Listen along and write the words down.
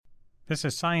This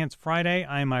is Science Friday.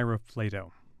 I'm Ira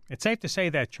Flato. It's safe to say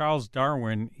that Charles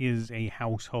Darwin is a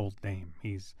household name.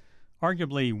 He's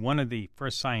arguably one of the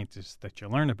first scientists that you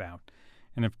learn about.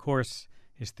 And of course,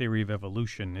 his theory of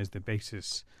evolution is the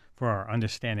basis for our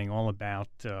understanding all about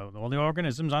all the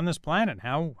organisms on this planet,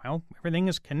 how everything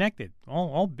is connected.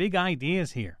 All big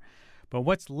ideas here. But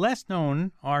what's less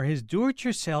known are his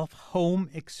do-it-yourself home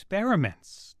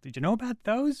experiments. Did you know about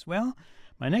those? Well,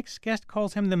 my next guest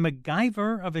calls him the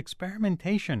MacGyver of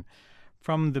experimentation.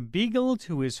 From the Beagle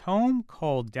to his home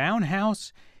called Down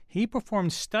House, he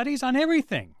performed studies on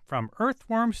everything, from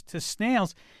earthworms to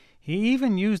snails. He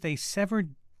even used a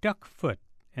severed duck foot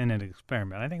in an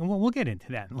experiment. I think we'll get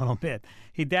into that in a little bit.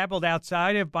 He dabbled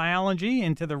outside of biology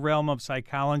into the realm of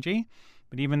psychology,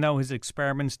 but even though his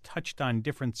experiments touched on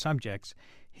different subjects,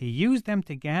 he used them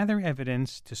to gather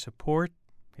evidence to support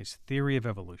his theory of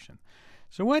evolution.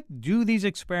 So what do these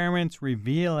experiments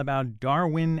reveal about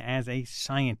Darwin as a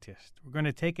scientist? We're going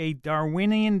to take a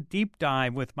Darwinian deep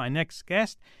dive with my next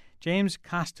guest, James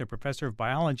Costa, professor of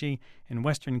biology in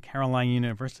Western Carolina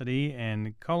University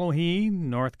in Cullowhee,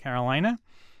 North Carolina.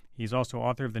 He's also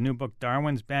author of the new book,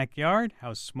 Darwin's Backyard,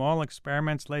 How Small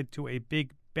Experiments Led to a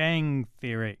Big Bang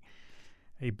Theory.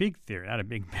 A big theory, not a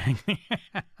big bang.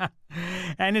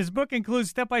 And his book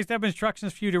includes step-by-step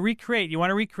instructions for you to recreate. You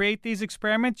want to recreate these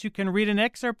experiments? You can read an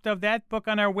excerpt of that book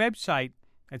on our website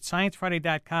at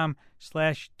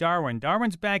sciencefriday.com/Darwin.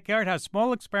 Darwin's Backyard, How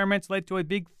Small Experiments Led to a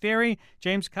Big Theory.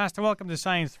 James Costa, welcome to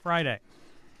Science Friday.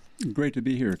 Great to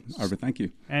be here, Arthur. Thank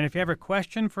you. And if you have a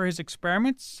question for his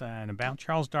experiments and about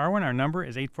Charles Darwin, our number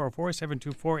is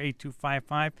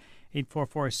 844-724-8255,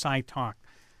 844-SciTalk.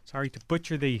 Sorry to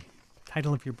butcher the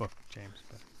title of your book, James.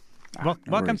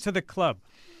 Welcome to the club.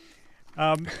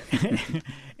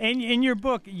 In your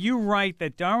book, you write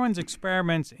that Darwin's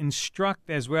experiments instruct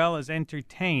as well as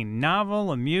entertain.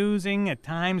 Novel, amusing, at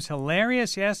times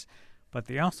hilarious, yes, but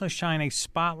they also shine a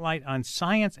spotlight on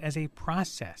science as a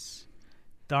process.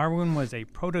 Darwin was a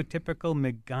prototypical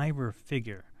MacGyver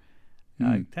figure.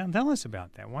 Tell us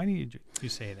about that. Why do you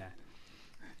say that?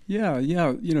 Yeah. You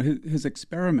know, his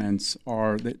experiments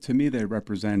are, to me, they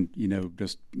represent,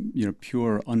 just,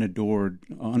 pure,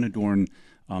 unadorned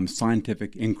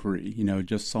scientific inquiry.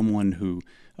 Just someone who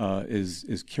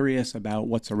is curious about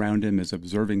what's around him, is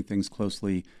observing things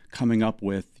closely, coming up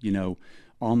with,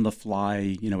 on the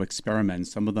fly, experiments.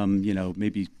 Some of them,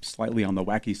 maybe slightly on the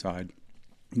wacky side,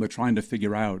 but trying to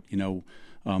figure out,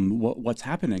 what's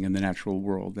happening in the natural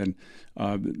world. And,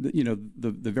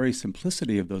 the very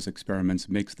simplicity of those experiments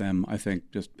makes them, I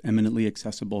think, just eminently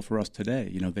accessible for us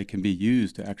today. They can be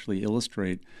used to actually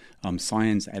illustrate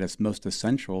science at its most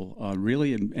essential,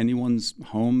 really in anyone's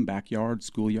home, backyard,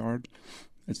 schoolyard,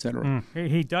 etc.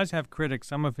 He does have critics.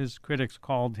 Some of his critics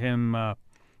called him a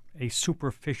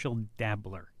superficial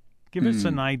dabbler. Give us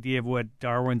an idea of what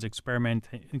Darwin's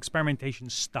experimentation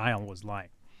style was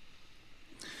like.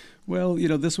 Well,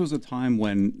 this was a time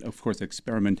when, of course,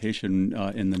 experimentation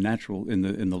in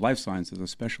the life sciences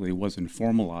especially wasn't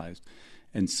formalized.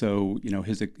 And so,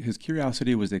 his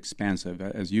curiosity was expansive.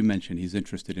 As you mentioned, he's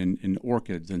interested in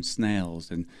orchids and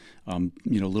snails and,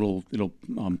 little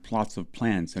plots of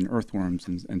plants and earthworms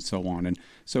and so on. And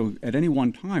so at any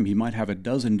one time, he might have a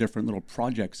dozen different little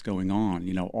projects going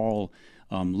on, all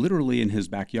literally in his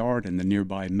backyard and the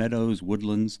nearby meadows,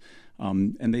 woodlands.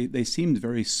 And they seemed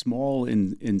very small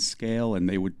in scale, and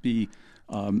they would be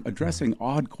addressing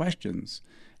odd questions.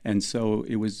 And so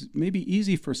it was maybe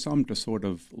easy for some to sort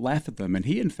of laugh at them. And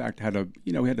he, in fact, had a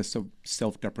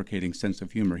self-deprecating sense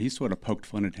of humor. He sort of poked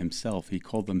fun at himself. He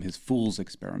called them his fool's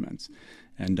experiments.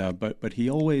 And but he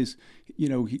always,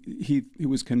 he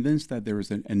was convinced that there was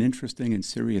an interesting and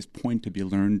serious point to be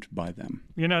learned by them.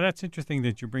 That's interesting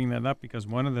that you bring that up, because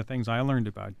one of the things I learned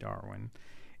about Darwin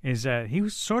is that he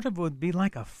would be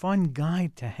like a fun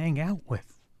guy to hang out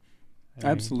with.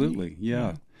 Absolutely,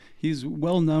 yeah. He's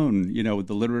well known,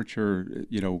 the literature,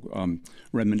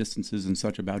 reminiscences and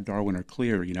such about Darwin are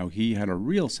clear. He had a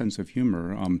real sense of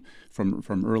humor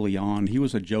from early on. He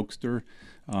was a jokester.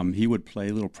 He would play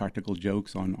little practical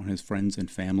jokes on his friends and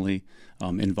family,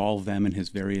 involve them in his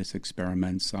various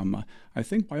experiments. I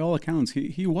think by all accounts,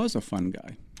 he was a fun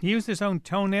guy. He used his own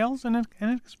toenails in an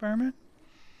experiment?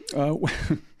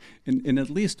 In at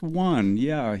least one,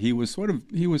 yeah. He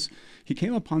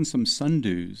came upon some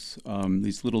sundews,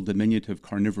 these little diminutive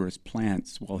carnivorous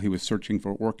plants, while he was searching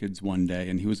for orchids one day,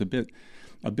 and he was a bit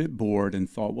bored and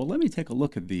thought, well, let me take a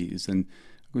look at these, and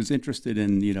was interested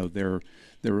in their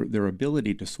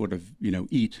ability to sort of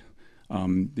eat.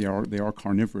 They are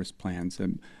carnivorous plants,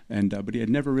 but he had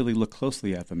never really looked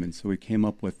closely at them, and so he came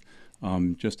up with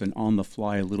just an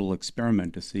on-the-fly little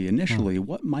experiment to see initially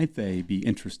what might they be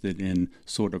interested in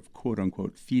sort of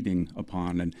quote-unquote feeding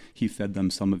upon. And he fed them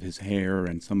some of his hair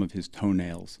and some of his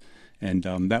toenails. And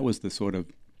that was the sort of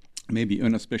maybe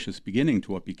inauspicious beginning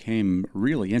to what became a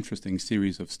really interesting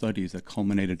series of studies that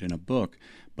culminated in a book.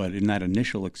 But in that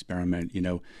initial experiment,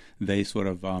 they sort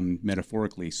of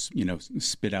metaphorically,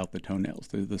 spit out the toenails.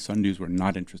 The sundews were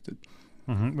not interested.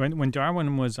 Mm-hmm. When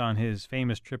Darwin was on his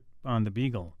famous trip on the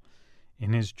Beagle,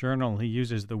 in his journal he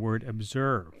uses the word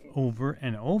observe over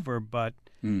and over, but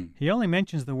he only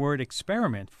mentions the word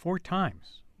experiment 4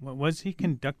 times. Was he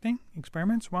conducting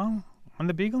experiments while on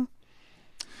the Beagle?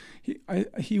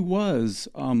 He was,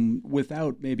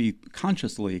 without maybe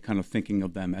consciously kind of thinking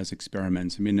of them as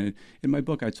experiments. I mean, in my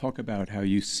book, I talk about how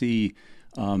you see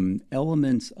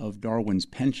elements of Darwin's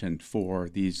penchant for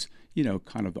these,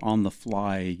 kind of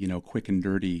on-the-fly, quick and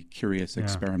dirty, curious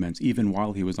experiments, even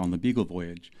while he was on the Beagle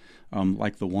voyage,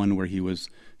 like the one where he was,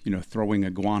 throwing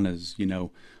iguanas,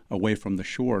 away from the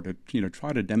shore to,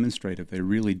 try to demonstrate if they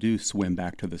really do swim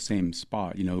back to the same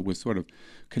spot. It was sort of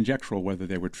conjectural whether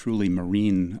they were truly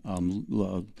marine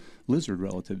lizard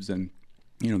relatives, and,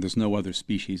 there's no other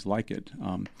species like it,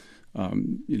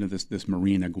 this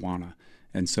marine iguana.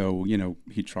 And so,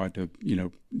 he tried to,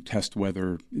 test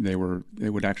whether they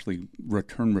would actually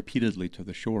return repeatedly to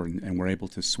the shore and were able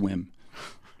to swim.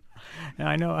 Now,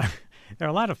 I know there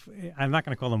are a lot of, I'm not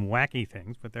going to call them wacky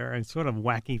things, but there are sort of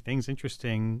wacky things,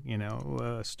 interesting,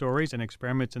 stories and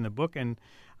experiments in the book. And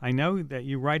I know that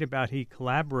you write about he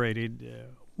collaborated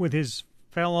with his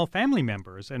fellow family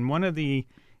members. And one of the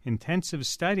intensive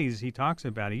studies you talk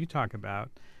about,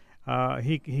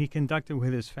 he conducted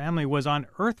with his family was on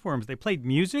earthworms. They played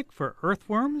music for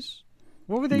earthworms.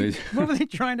 What were they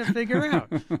trying to figure out?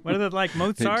 Whether like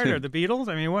Mozart or the Beatles?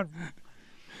 I mean, what?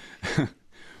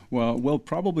 Well,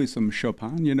 probably some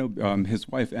Chopin. His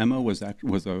wife Emma was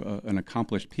an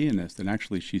accomplished pianist, and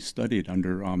actually she studied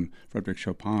under Frederick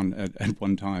Chopin at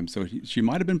one time. So she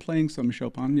might have been playing some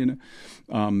Chopin,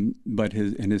 But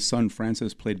his son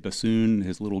Francis played bassoon.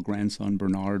 His little grandson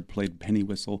Bernard played penny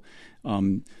whistle.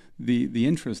 The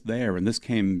interest there, and this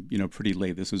came, pretty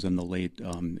late. This was in the late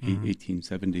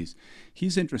 1870s.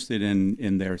 He's interested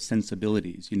in their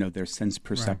sensibilities, their sense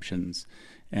perceptions,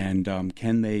 and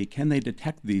can they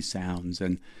detect these sounds?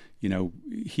 And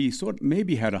he sort of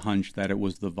maybe had a hunch that it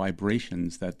was the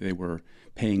vibrations that they were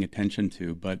paying attention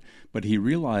to, but he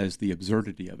realized the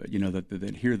absurdity of it.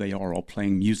 That here they are all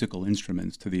playing musical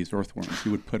instruments to these earthworms.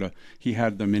 He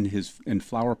had them in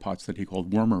flower pots that he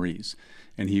called wormeries,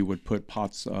 and he would put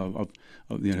pots of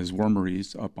his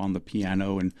wormeries up on the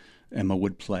piano, and Emma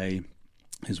would play.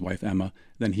 His wife Emma,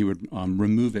 then he would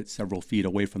remove it several feet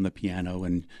away from the piano,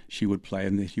 and she would play,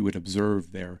 and he would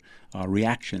observe their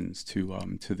reactions to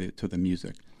the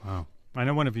music. Wow! I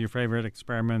know one of your favorite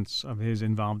experiments of his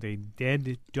involved a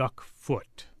dead duck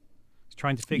foot. He's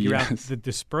trying to figure out the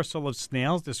dispersal of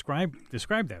snails. Describe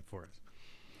that for us.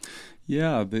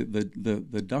 Yeah,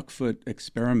 the duck foot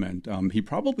experiment. He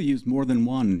probably used more than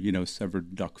one,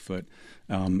 severed duck foot,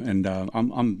 and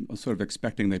I'm sort of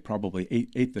expecting they probably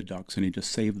ate the ducks, and he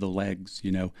just saved the legs.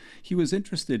 He was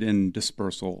interested in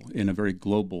dispersal in a very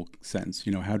global sense.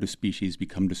 How do species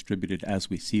become distributed as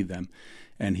we see them,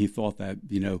 and he thought that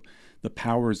the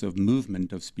powers of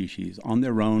movement of species on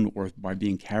their own or by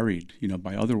being carried,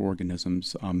 by other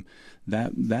organisms,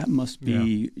 that must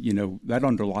be, that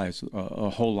underlies a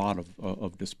whole lot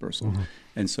of dispersal. Mm-hmm.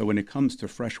 And so when it comes to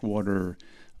freshwater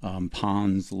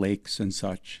ponds, lakes, and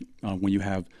such, when you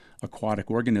have aquatic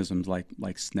organisms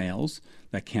like snails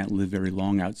that can't live very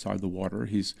long outside the water,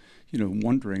 he's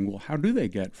wondering, well, how do they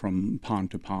get from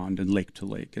pond to pond and lake to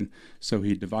lake? And so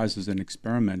he devises an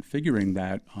experiment figuring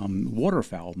that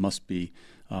waterfowl must be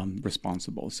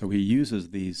responsible. So he uses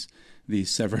these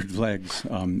severed legs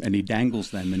and he dangles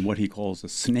them in what he calls a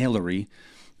snailery,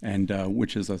 and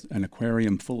which is an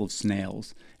aquarium full of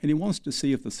snails. And he wants to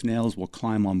see if the snails will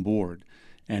climb on board.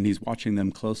 And he's watching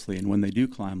them closely. And when they do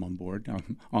climb on board,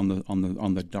 on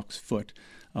the duck's foot,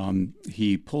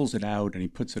 he pulls it out and he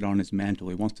puts it on his mantle.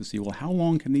 He wants to see, well, how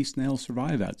long can these snails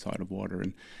survive outside of water?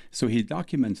 And so he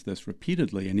documents this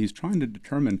repeatedly, and he's trying to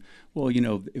determine, well,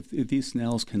 if these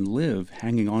snails can live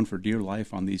hanging on for dear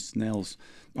life on these snails,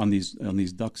 on these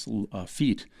ducks'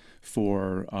 feet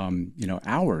for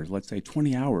hours, let's say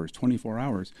 20 hours, 24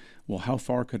 hours. Well, how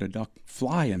far could a duck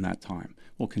fly in that time?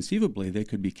 Well, conceivably, they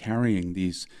could be carrying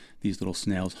these little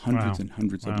snails hundreds and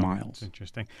hundreds of miles. That's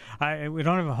interesting. We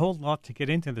don't have a whole lot to get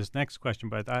into this next question,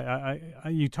 but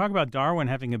you talk about Darwin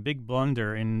having a big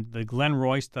blunder in the Glen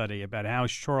Roy study about how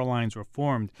shorelines were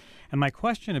formed. And my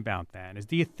question about that is,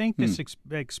 do you think this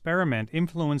experiment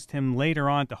influenced him later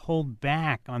on to hold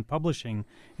back on publishing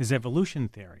his evolution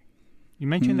theory? You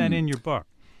mentioned that in your book.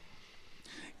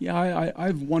 Yeah,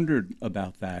 I've wondered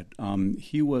about that.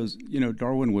 He was,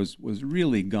 Darwin was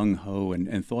really gung-ho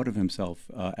and thought of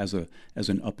himself as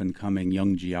an up-and-coming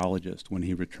young geologist when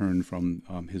he returned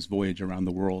from his voyage around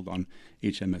the world on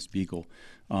HMS Beagle.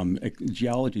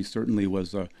 Geology certainly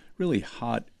was a really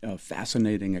hot,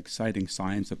 fascinating, exciting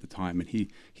science at the time, and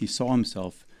he saw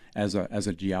himself as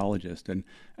a geologist, and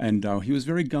he was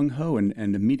very gung-ho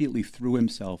and immediately threw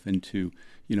himself into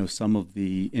some of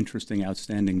the interesting,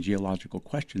 outstanding geological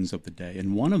questions of the day,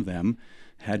 and one of them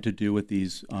had to do with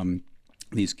these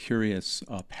curious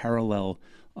parallel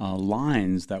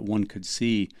lines that one could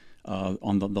see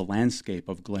on the landscape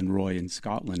of Glenroy in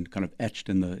Scotland, kind of etched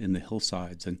in the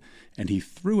hillsides, and he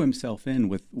threw himself in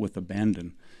with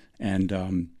abandon,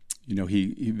 and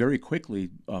he very quickly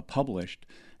published.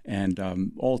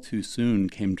 And all too soon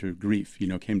came to grief,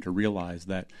 came to realize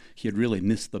that he had really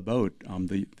missed the boat.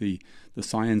 The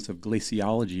science of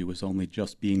glaciology was only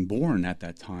just being born at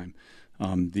that time.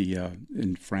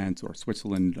 In France or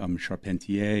Switzerland,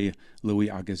 Charpentier, Louis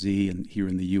Agassiz, and here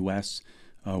in the U.S.,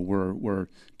 were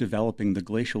developing the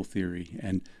glacial theory.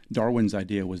 And Darwin's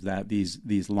idea was that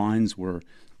these lines were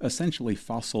essentially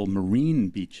fossil marine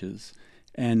beaches,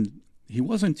 and he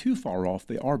wasn't too far off.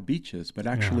 They are beaches, but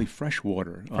actually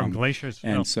freshwater. From glaciers.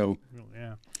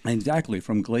 Exactly,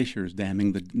 from glaciers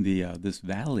damming this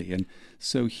valley. And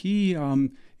so he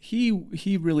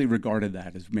really regarded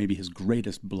that as maybe his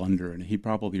greatest blunder, and he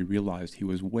probably realized he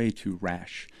was way too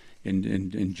rash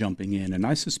in jumping in. And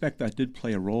I suspect that did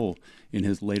play a role in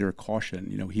his later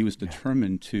caution. He was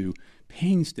determined to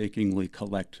painstakingly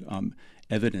collect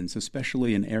evidence,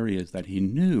 especially in areas that he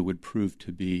knew would prove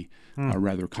to be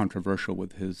rather controversial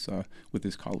with his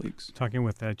colleagues. Talking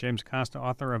with James Costa,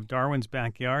 author of Darwin's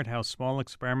Backyard, How Small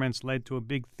Experiments Led to a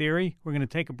Big Theory. We're going to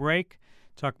take a break,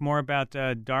 talk more about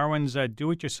Darwin's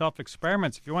do-it-yourself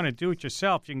experiments. If you want to do it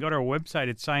yourself, you can go to our website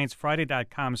at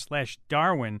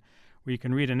sciencefriday.com/Darwin, where you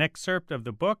can read an excerpt of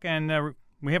the book, and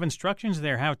we have instructions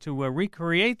there how to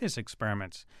recreate these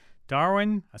experiments.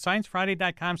 Darwin,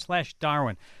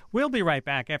 sciencefriday.com/Darwin. We'll be right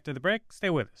back after the break. Stay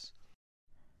with us.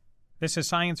 This is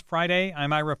Science Friday.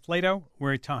 I'm Ira Flato.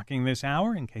 We're talking this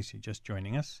hour, in case you're just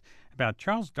joining us, about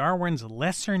Charles Darwin's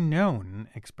lesser-known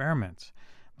experiments.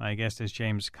 My guest is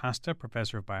James Costa,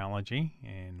 professor of biology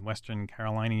in Western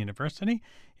Carolina University.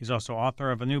 He's also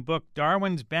author of a new book,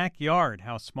 Darwin's Backyard,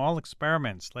 How Small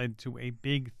Experiments Led to a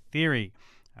Big Theory.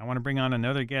 I want to bring on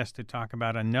another guest to talk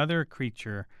about another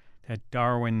creature that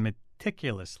Darwin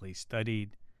meticulously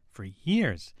studied for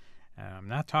years. I'm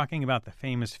not talking about the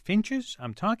famous finches.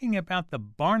 I'm talking about the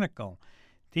barnacle.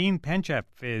 Dean Penchef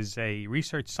is a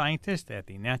research scientist at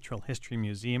the Natural History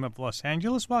Museum of Los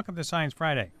Angeles. Welcome to Science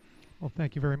Friday. Well,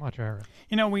 thank you very much, Ira.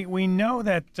 We know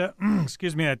that,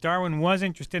 that Darwin was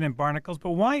interested in barnacles, but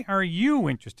why are you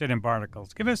interested in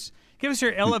barnacles? Give us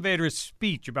your elevator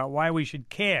speech about why we should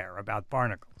care about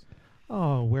barnacles.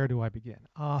 Oh, where do I begin?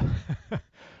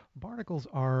 Barnacles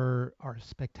are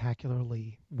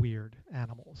spectacularly weird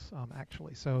animals,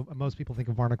 actually. So most people think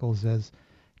of barnacles as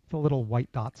the little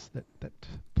white dots that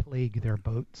plague their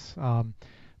boats.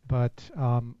 But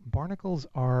barnacles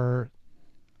are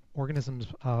organisms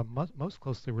most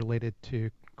closely related to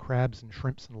crabs and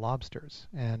shrimps and lobsters.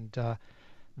 And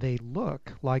they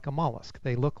look like a mollusk.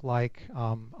 They look like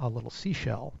a little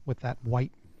seashell with that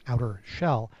white outer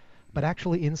shell. But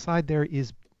actually inside there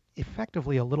is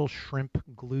effectively a little shrimp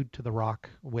glued to the rock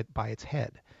by its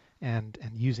head and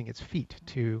using its feet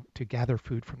to gather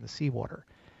food from the seawater.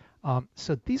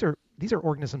 So these are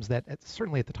organisms that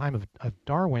certainly at the time of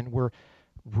Darwin were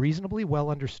reasonably well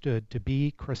understood to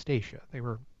be crustacea. They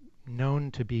were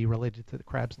known to be related to the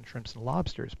crabs and shrimps and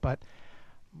lobsters, but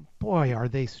boy, are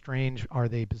they strange, are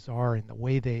they bizarre in the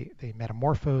way they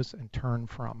metamorphose and turn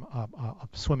from a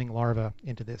swimming larva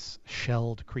into this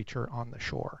shelled creature on the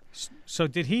shore. So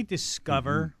did he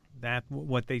discover that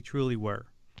what they truly were?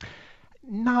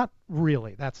 Not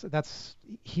really.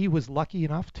 He was lucky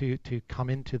enough to come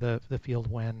into the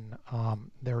field when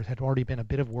there had already been a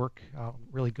bit of work,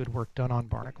 really good work done on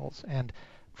barnacles. And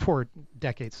for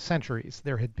decades, centuries,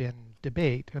 there had been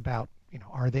debate about,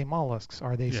 are they mollusks?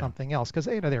 Are they something else? Because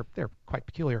they're quite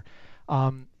peculiar.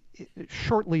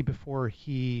 shortly before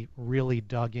he really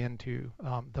dug into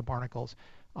the barnacles,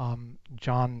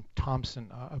 John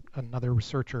Thompson, another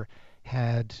researcher,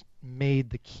 had made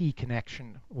the key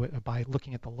connection by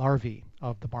looking at the larvae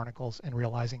of the barnacles and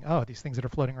realizing, oh, these things that are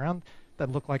floating around that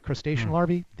look like crustacean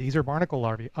larvae, these are barnacle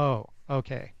larvae. Oh,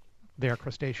 okay, they're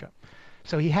crustacea.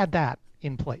 So he had that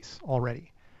in place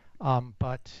already.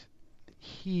 But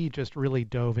he just really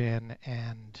dove in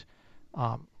and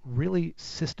really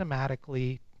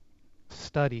systematically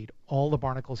studied all the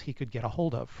barnacles he could get a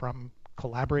hold of from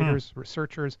collaborators,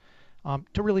 researchers,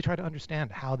 to really try to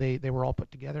understand how they were all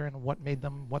put together and what made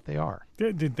them what they are.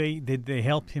 Did they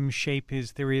help him shape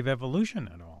his theory of evolution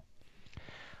at all?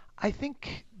 I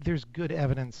think there's good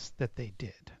evidence that they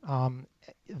did.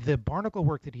 The barnacle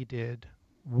work that he did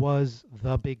was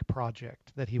the big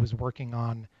project that he was working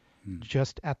on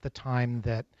just at the time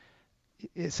that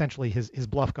essentially his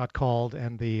bluff got called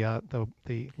and the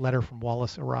letter from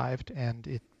Wallace arrived, and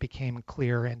it became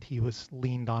clear, and he was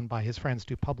leaned on by his friends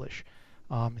to publish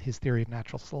his theory of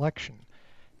natural selection.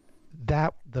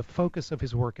 That the focus of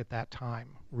his work at that time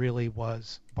really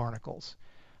was barnacles.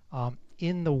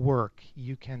 In the work,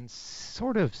 you can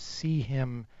sort of see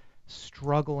him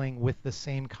struggling with the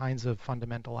same kinds of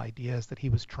fundamental ideas that he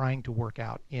was trying to work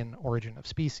out in Origin of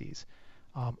Species.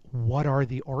 What are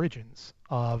the origins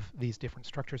of these different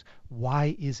structures?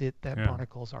 Why is it that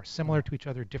barnacles are similar to each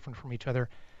other, different from each other?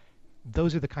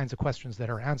 Those are the kinds of questions that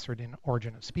are answered in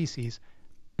Origin of Species,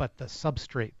 but the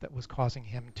substrate that was causing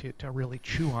him to really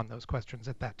chew on those questions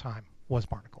at that time was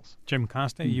barnacles. Jim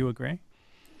Costa, you agree?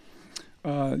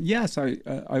 Yes,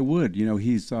 I would. You know,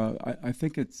 he's. I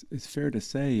think it's fair to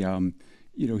say.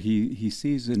 You know, he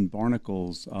sees in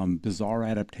barnacles bizarre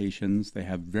adaptations. They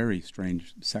have very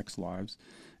strange sex lives,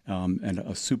 and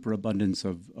a superabundance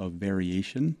of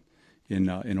variation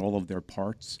in all of their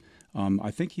parts.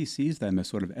 I think he sees them as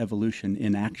sort of evolution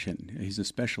in action. He's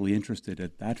especially interested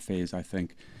at that phase, I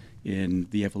think, in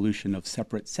the evolution of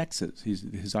separate sexes.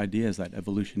 His idea is that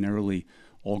evolutionarily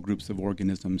all groups of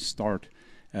organisms start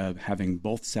having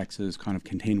both sexes kind of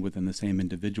contained within the same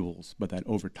individuals, but that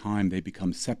over time they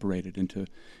become separated into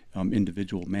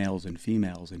individual males and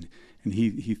females. And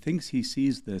he thinks he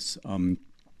sees this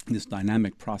this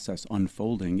dynamic process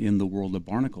unfolding in the world of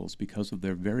barnacles because of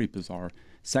their very bizarre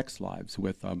sex lives,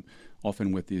 with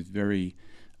often with these very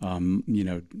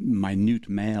minute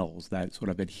males that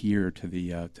sort of adhere to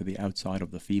the outside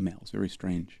of the females. Very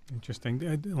strange. Interesting.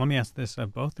 Let me ask this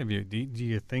of both of you. Do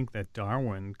you think that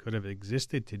Darwin could have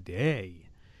existed today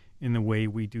in the way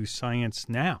we do science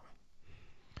now?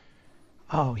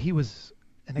 Oh, he was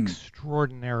an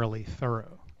extraordinarily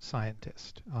thorough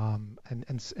scientist.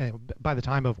 And by the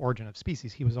time of Origin of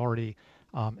Species, he was already,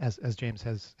 as James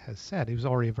has said, he was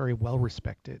already a very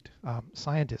well-respected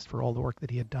scientist for all the work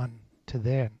that he had done to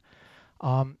then.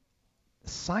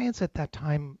 Science at that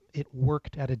time, it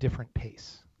worked at a different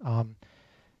pace.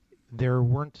 There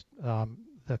weren't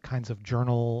the kinds of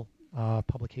journal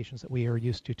publications that we are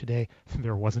used to today.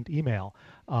 There wasn't email.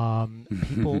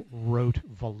 People wrote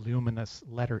voluminous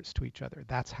letters to each other.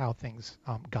 That's how things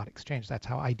got exchanged. That's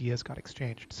how ideas got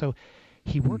exchanged. So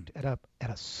he worked at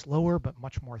a slower but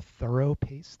much more thorough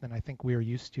pace than I think we are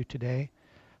used to today.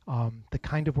 The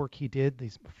kind of work he did,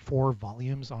 these 4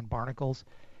 volumes on barnacles,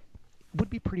 would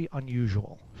be pretty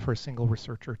unusual for a single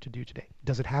researcher to do today.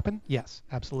 Does it happen? Yes,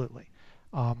 absolutely.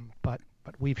 But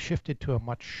we've shifted to a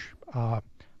much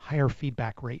higher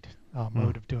feedback rate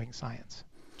mode of doing science.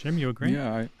 Jim, you agree?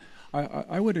 Yeah,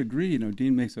 I would agree. You know,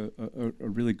 Dean makes a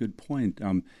really good point.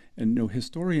 And you know,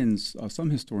 historians, some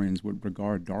historians would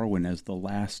regard Darwin as the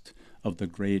last of the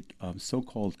great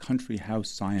so-called country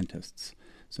house scientists.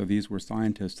 So these were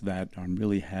scientists that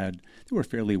really they were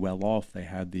fairly well off. They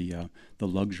had the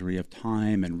luxury of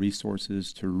time and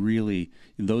resources to really,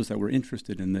 those that were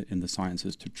interested in the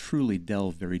sciences, to truly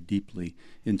delve very deeply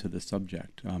into the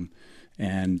subject.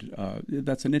 And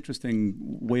that's an interesting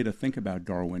way to think about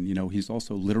Darwin. You know, he's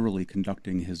also literally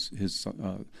conducting his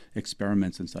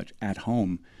experiments and such at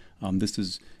home. This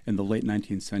is, in the late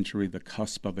 19th century, the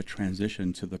cusp of a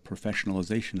transition to the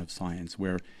professionalization of science,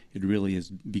 where it really is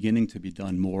beginning to be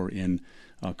done more in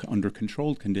under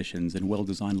controlled conditions in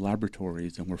well-designed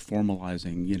laboratories, and we're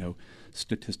formalizing, you know,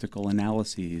 statistical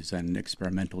analyses and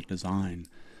experimental design.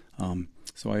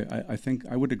 So I think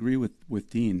I would agree with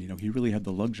Dean. You know, he really had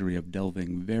the luxury of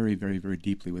delving very, very, very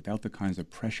deeply without the kinds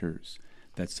of pressures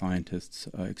that scientists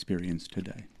experience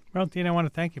today. Well, Dean, I want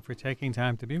to thank you for taking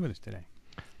time to be with us today.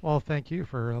 Well, thank you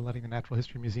for letting the Natural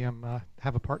History Museum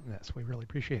have a part in this. We really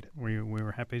appreciate it. We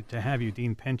were happy to have you.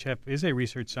 Dean Penchef is a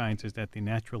research scientist at the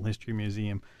Natural History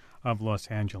Museum of Los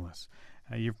Angeles.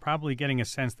 You're probably getting a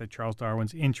sense that Charles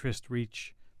Darwin's interests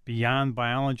reach beyond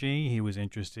biology. He was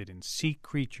interested in sea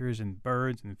creatures and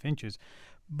birds and finches,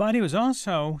 but he was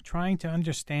also trying to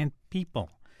understand people.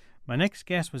 My next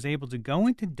guest was able to go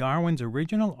into Darwin's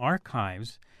original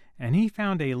archives, and he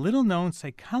found a little-known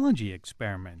psychology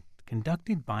experiment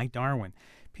conducted by Darwin.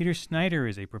 Peter Snyder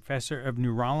is a professor of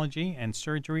neurology and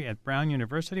surgery at Brown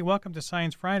University. Welcome to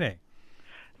Science Friday.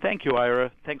 Thank you,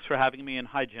 Ira. Thanks for having me, and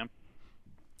hi, Jim.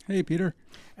 Hey, Peter.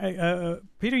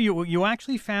 Peter, you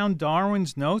actually found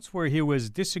Darwin's notes where he was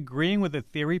disagreeing with a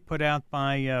theory put out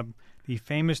by the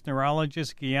famous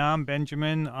neurologist Guillaume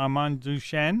Benjamin Armand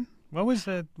Duchenne. What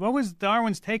was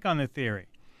Darwin's take on the theory?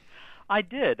 I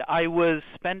did. I was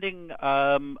spending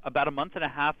about a month and a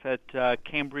half at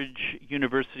Cambridge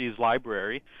University's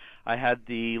library. I had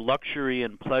the luxury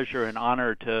and pleasure and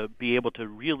honor to be able to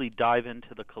really dive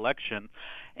into the collection.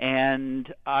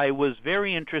 And I was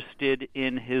very interested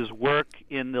in his work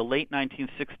in the late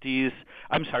 1860s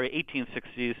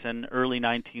and early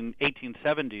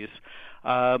 1870s,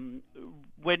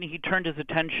 when he turned his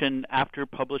attention after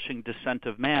publishing Descent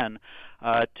of Man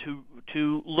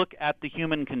to look at the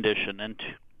human condition and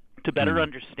to better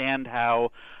understand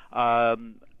how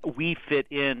we fit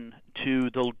in to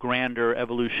the grander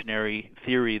evolutionary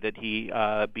theory that he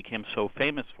became so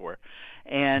famous for.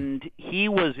 And he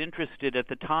was interested at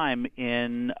the time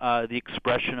in the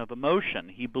expression of emotion.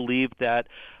 He believed that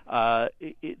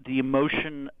the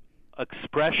emotion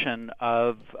expression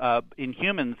of in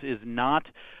humans is not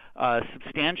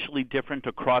substantially different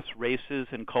across races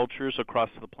and cultures across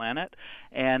the planet,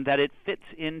 and that it fits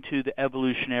into the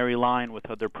evolutionary line with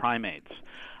other primates.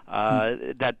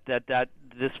 That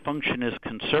this function is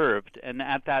conserved. And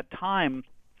at that time,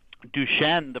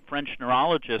 Duchenne, the French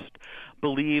neurologist,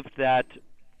 believed that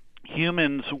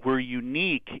humans were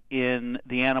unique in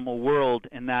the animal world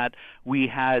in that we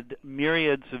had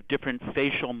myriads of different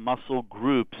facial muscle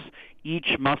groups,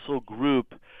 each muscle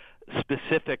group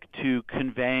specific to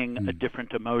conveying a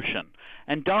different emotion.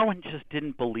 And Darwin just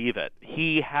didn't believe it.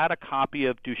 He had a copy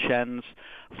of Duchenne's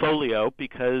folio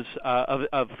because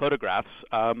of photographs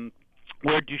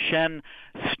where Duchenne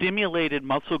stimulated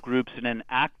muscle groups in an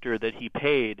actor that he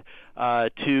paid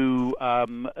to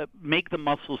make the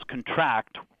muscles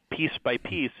contract piece by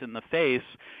piece in the face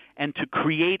and to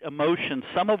create emotions,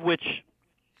 some of which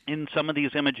in some of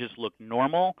these images look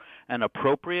normal and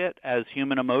appropriate as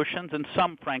human emotions, and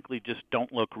some, frankly, just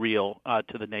don't look real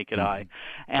to the naked eye.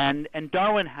 And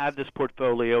Darwin had this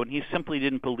portfolio, and he simply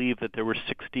didn't believe that there were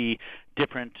 60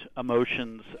 different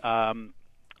emotions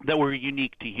that were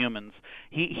unique to humans.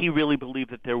 He really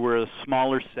believed that there were a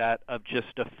smaller set of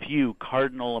just a few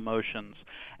cardinal emotions,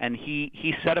 and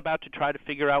he set about to try to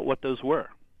figure out what those were.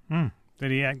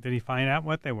 Did he find out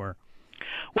what they were?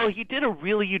 Well, he did a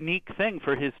really unique thing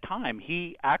for his time.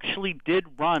 He actually did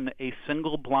run a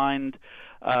single-blind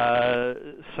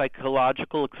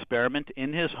psychological experiment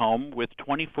in his home with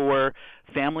 24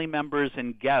 family members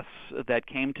and guests that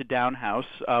came to Down House,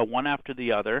 one after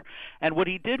the other. And what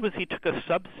he did was he took a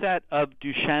subset of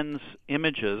Duchenne's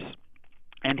images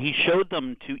and he showed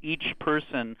them to each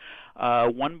person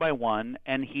one by one,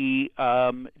 and he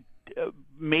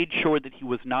made sure that he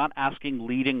was not asking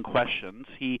leading questions.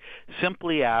 He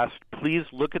simply asked, please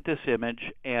look at this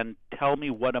image and tell me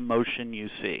what emotion you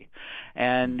see.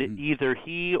 And either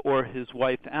he or his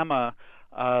wife, Emma,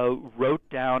 wrote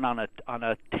down on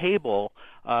a table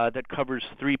that covers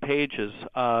 3 pages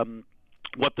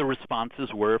what the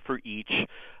responses were for each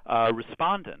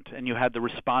respondent. And you had the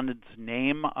respondent's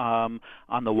name on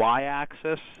the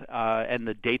y-axis and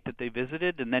the date that they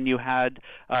visited, and then you had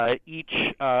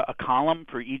a column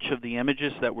for each of the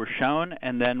images that were shown,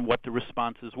 and then what the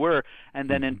responses were. And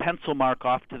then in pencil mark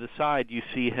off to the side, you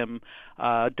see him,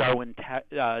 Darwin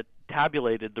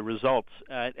tabulated the results.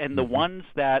 And the ones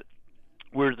that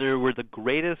where there were the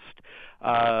greatest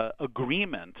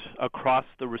agreement across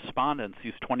the respondents,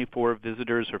 these 24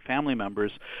 visitors or family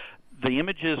members, the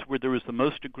images where there was the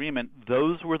most agreement,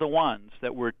 those were the ones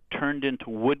that were turned into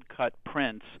woodcut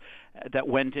prints that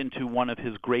went into one of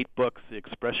his great books, The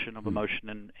Expression of Emotion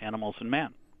in Animals and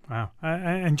Man. Wow.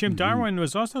 And Jim, Darwin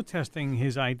was also testing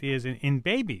his ideas in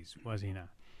babies, was he not?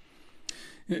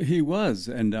 He was,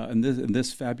 and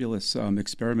this fabulous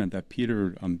experiment that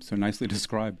Peter so nicely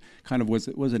described kind of was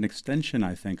an extension,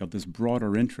 I think, of this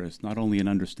broader interest, not only in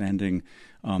understanding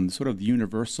sort of the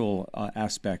universal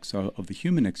aspects of the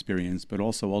human experience, but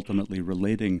also ultimately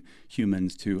relating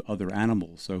humans to other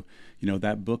animals. So,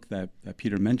 that book that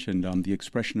Peter mentioned, The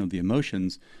Expression of the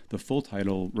Emotions, the full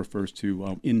title refers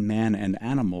to In Man and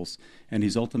Animals, and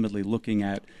he's ultimately looking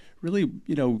at really,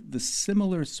 the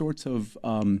similar sorts of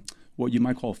what you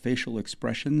might call facial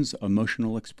expressions,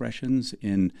 emotional expressions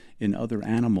in other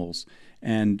animals,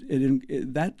 and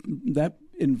that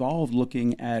involved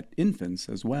looking at infants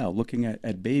as well, looking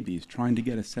at babies, trying to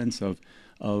get a sense of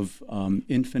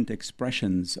infant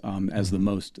expressions as the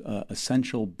most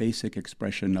essential, basic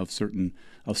expression of certain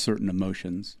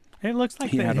emotions. It looks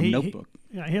like he had a notebook.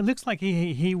 It looks like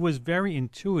he was very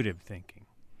intuitive thinking,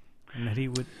 and that he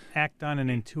would act on an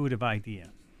intuitive idea.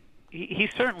 He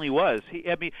certainly was.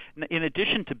 In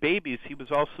addition to babies, he was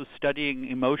also studying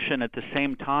emotion at the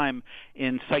same time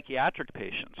in psychiatric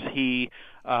patients. He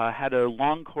had a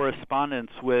long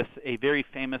correspondence with a very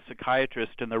famous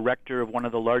psychiatrist and the rector of one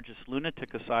of the largest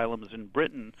lunatic asylums in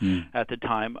Britain at the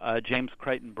time, James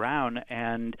Crichton Browne,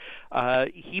 and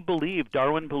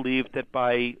Darwin believed that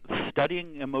by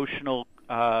studying emotional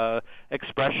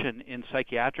expression in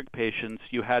psychiatric patients,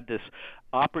 you had this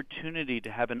opportunity to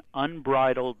have an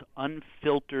unbridled,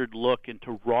 unfiltered look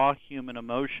into raw human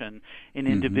emotion in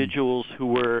individuals who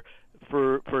were,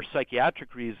 for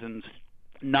psychiatric reasons,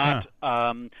 not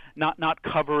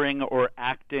covering or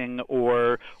acting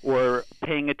or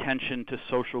paying attention to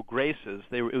social graces.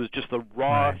 It was just the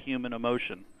raw human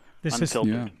emotion,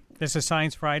 unfiltered. This is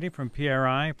Science Friday from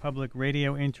PRI, Public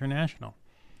Radio International,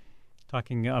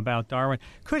 talking about Darwin.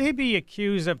 Could he be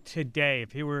accused of today,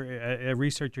 if he were a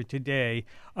researcher today,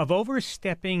 of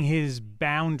overstepping his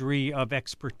boundary of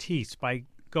expertise by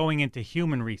going into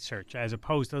human research as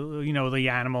opposed to, the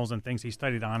animals and things he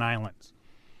studied on islands?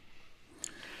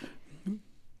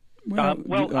 Well,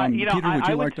 Peter, would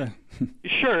you like to?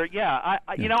 Sure, yeah.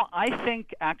 I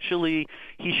think actually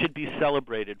he should be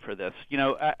celebrated for this.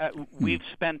 We've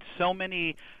spent so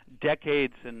many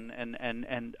decades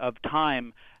and of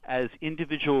time as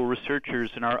individual researchers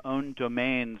in our own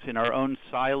domains, in our own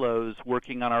silos,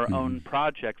 working on our own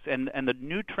projects. And the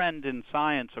new trend in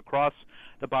science across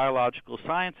the biological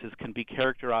sciences can be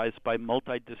characterized by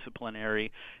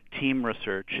multidisciplinary team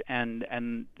research. And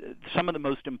some of the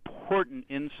most important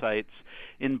insights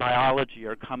in biology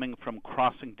are coming from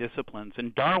crossing disciplines.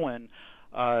 And Darwin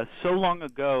so long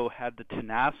ago had the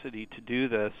tenacity to do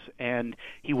this, and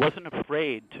he wasn't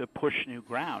afraid to push new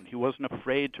ground. He wasn't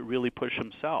afraid to really push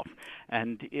himself,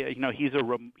 and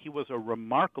he was a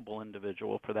remarkable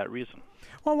individual for that reason.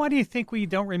 Well, why do you think we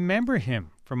don't remember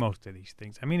him for most of these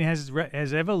things? I mean, has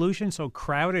evolution so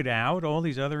crowded out all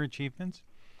these other achievements?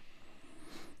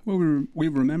 Well, we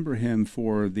remember him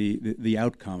for the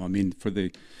outcome. I mean, for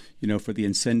the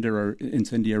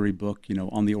incendiary book,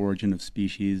 on the origin of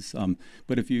species.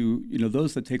 But if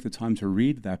those that take the time to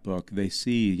read that book, they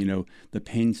see, the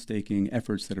painstaking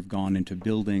efforts that have gone into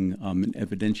building an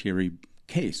evidentiary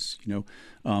case,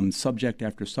 subject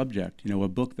after subject, a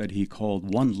book that he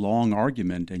called One Long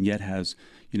Argument, and yet has,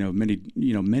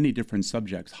 many different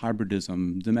subjects: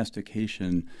 hybridism,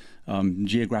 domestication,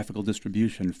 geographical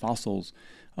distribution, fossils.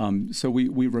 So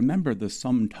we remember the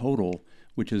sum total,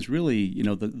 which is really,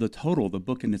 the total, the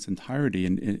book in its entirety,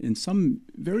 and in some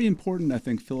very important, I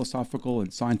think, philosophical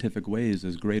and scientific ways,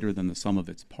 is greater than the sum of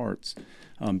its parts.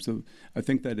 So I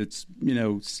think that it's,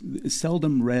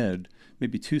 seldom read,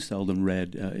 maybe too seldom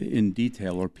read in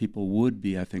detail, or people would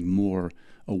be, I think, more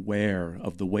aware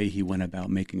of the way he went about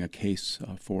making a case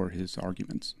for his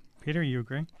arguments. Peter, you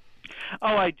agree?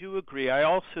 Oh, I do agree. I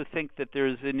also think that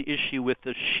there's an issue with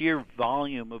the sheer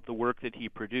volume of the work that he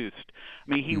produced.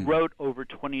 I mean, he wrote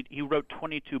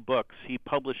 22 books. He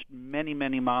published many,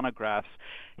 many monographs.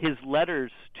 His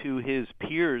letters to his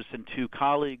peers and to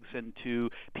colleagues and to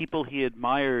people he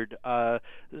admired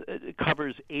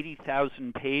covers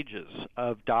 80,000 pages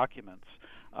of documents.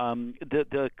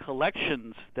 The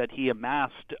collections that he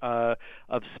amassed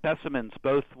of specimens,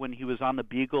 both when he was on the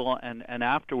Beagle and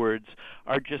afterwards,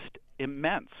 are just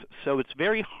immense. So it's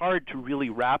very hard to really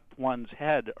wrap one's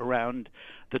head around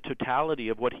the totality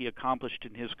of what he accomplished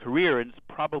in his career. And it's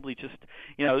probably just,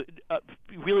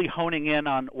 really honing in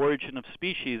on Origin of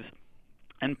Species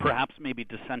and perhaps maybe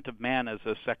Descent of Man as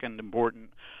a second important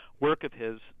work of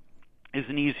his is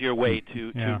an easier way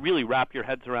to really wrap your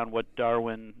heads around what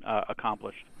Darwin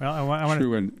accomplished. Well, I want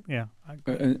to...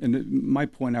 And it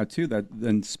might point out, too, that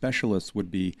then specialists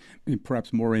would be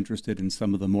perhaps more interested in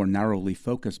some of the more narrowly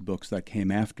focused books that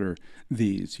came after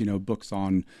these, books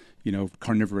on,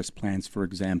 carnivorous plants, for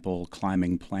example,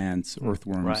 climbing plants,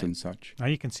 earthworms, and such. Now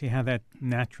you can see how that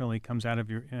naturally comes out of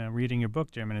your reading your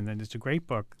book, Jim, and it's a great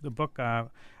book. The book,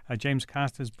 James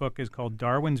Costa's book, is called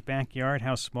Darwin's Backyard: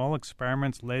 How Small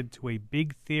Experiments Led to a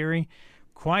Big Theory.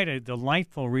 Quite a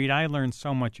delightful read. I learned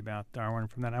so much about Darwin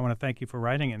from that. I want to thank you for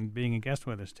writing it and being a guest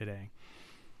with us today.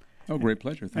 Oh, great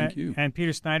pleasure. Thank you. And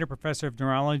Peter Snyder, professor of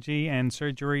neurology and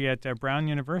surgery at Brown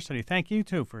University. Thank you,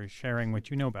 too, for sharing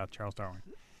what you know about Charles Darwin.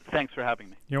 Thanks for having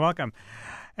me. You're welcome.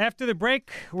 After the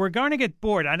break, we're going to get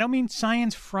bored. I don't mean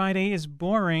Science Friday is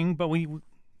boring, but we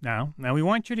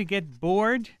want you to get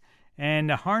bored and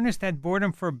harness that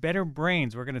boredom for better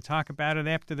brains. We're going to talk about it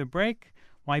after the break,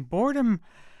 why boredom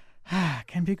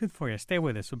can be good for you. Stay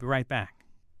with us. We'll be right back.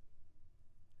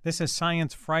 This is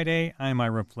Science Friday. I'm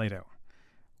Ira Flato.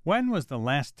 When was the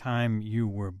last time you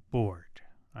were bored?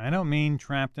 I don't mean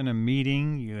trapped in a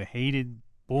meeting you hated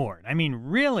bored. I mean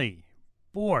really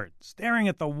bored. Staring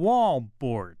at the wall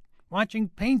bored. Watching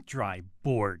paint dry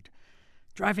bored.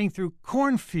 Driving through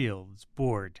cornfields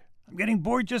bored. I'm getting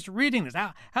bored just reading this.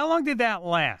 How long did that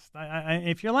last?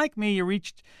 If you're like me, you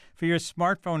reached for your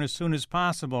smartphone as soon as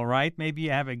possible, right? Maybe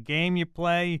you have a game you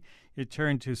play, you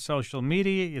turn to social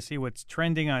media, you see what's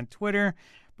trending on Twitter.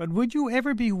 But would you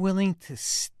ever be willing to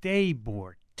stay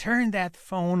bored? Turn that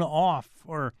phone off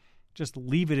or just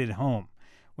leave it at home?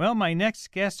 Well, my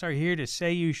next guests are here to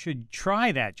say you should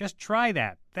try that. Just try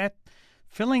that. That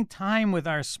filling time with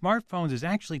our smartphones is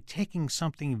actually taking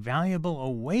something valuable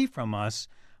away from us,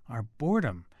 our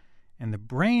boredom. And the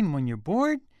brain, when you're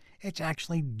bored, it's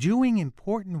actually doing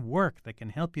important work that can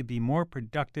help you be more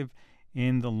productive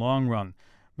in the long run.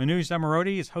 Manoush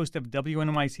Zomorodi is host of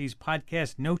WNYC's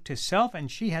podcast Note to Self, and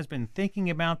she has been thinking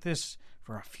about this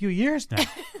for a few years now.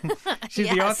 She's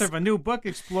the author of a new book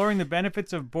exploring the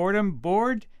benefits of boredom,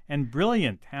 Bored and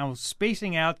Brilliant, how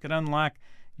spacing out could unlock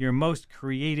your most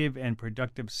creative and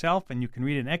productive self. And you can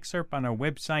read an excerpt on our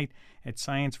website at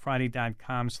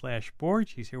sciencefriday.com/bored.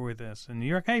 She's here with us in New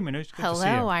York. Hey, Manoush, good to see you.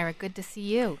 Hello, Ira. Good to see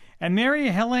you. And Mary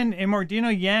Helen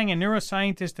Imordino-Yang, a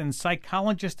neuroscientist and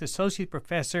psychologist, associate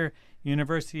professor,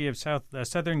 University of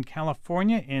Southern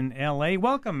California in L.A.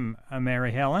 Welcome,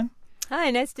 Mary Helen. Hi,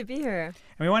 nice to be here.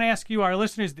 And we want to ask you, our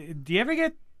listeners, do you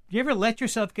ever let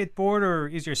yourself get bored, or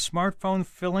is your smartphone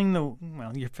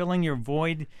you're filling your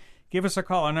void? Give us a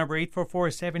call. Our number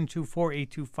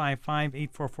 844-724-8255,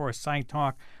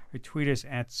 844-SciTalk, or tweet us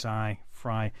at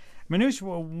SciFry. Manoush,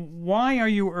 why are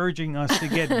you urging us to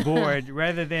get bored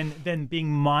rather than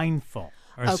being mindful?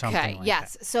 Okay,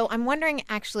 yes. So I'm wondering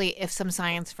actually if some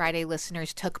Science Friday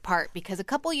listeners took part, because a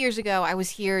couple years ago I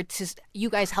was here you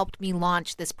guys helped me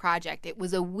launch this project. It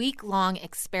was a week-long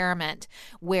experiment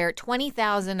where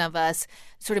 20,000 of us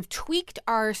sort of tweaked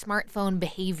our smartphone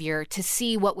behavior to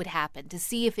see what would happen, to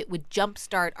see if it would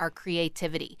jumpstart our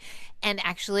creativity. And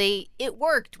actually, it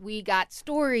worked. We got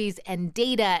stories and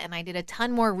data, and I did a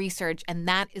ton more research, and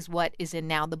that is what is in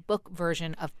now the book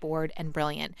version of Bored and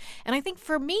Brilliant. And I think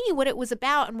for me, what it was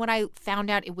about and what I found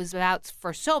out it was about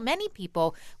for so many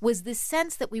people was this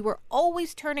sense that we were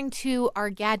always turning to our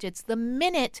gadgets the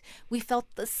minute we felt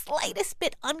the slightest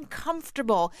bit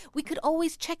uncomfortable. We could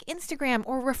always check Instagram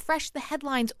or refresh the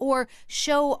headlines or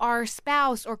show our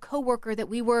spouse or coworker that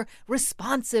we were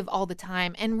responsive all the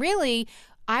time. And really,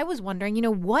 I was wondering,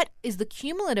 what is the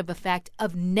cumulative effect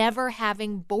of never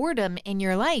having boredom in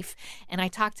your life? And I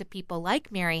talked to people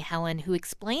like Mary Helen who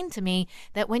explained to me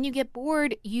that when you get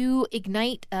bored, you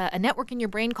ignite a network in your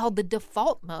brain called the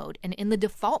default mode. And in the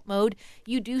default mode,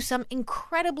 you do some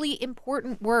incredibly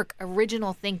important work,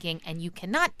 original thinking, and you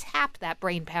cannot tap that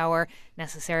brain power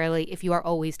necessarily if you are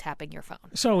always tapping your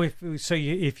phone. So if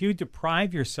you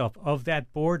deprive yourself of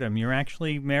that boredom, you're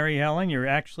actually, Mary Helen, you're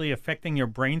actually affecting your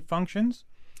brain functions?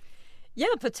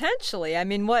 Yeah, potentially. I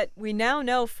mean, what we now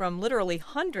know from literally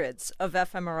hundreds of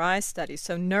fMRI studies,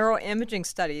 so neuroimaging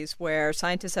studies where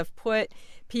scientists have put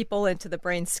people into the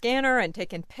brain scanner and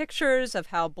taken pictures of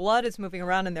how blood is moving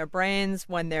around in their brains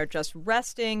when they're just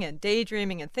resting and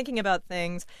daydreaming and thinking about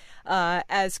things,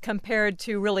 as compared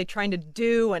to really trying to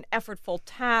do an effortful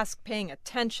task, paying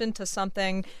attention to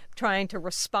something, trying to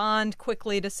respond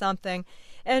quickly to something.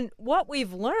 And what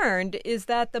we've learned is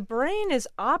that the brain is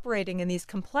operating in these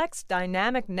complex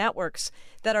dynamic networks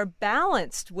that are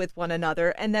balanced with one another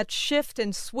and that shift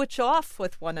and switch off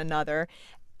with one another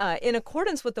in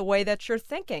accordance with the way that you're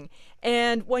thinking.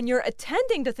 And when you're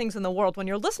attending to things in the world, when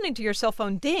you're listening to your cell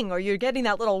phone ding or you're getting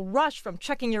that little rush from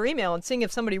checking your email and seeing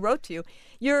if somebody wrote to you,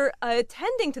 you're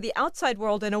attending to the outside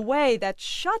world in a way that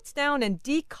shuts down and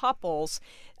decouples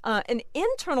an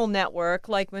internal network,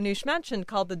 like Manoush mentioned,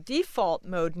 called the default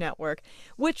mode network,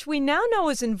 which we now know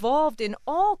is involved in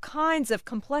all kinds of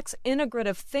complex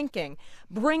integrative thinking,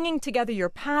 bringing together your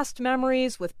past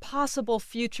memories with possible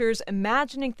futures,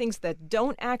 imagining things that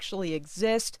don't actually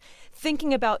exist,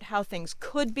 thinking about how things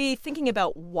could be, thinking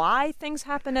about why things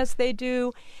happen as they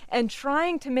do, and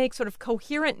trying to make sort of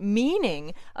coherent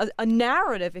meaning, a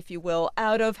narrative, if you will,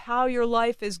 out of how your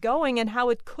life is going and how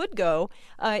it could go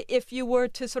if you were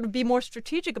to sort of be more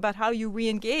strategic about how you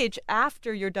re-engage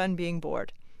after you're done being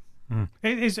bored.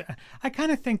 I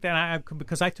kind of think that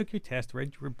because I took your test,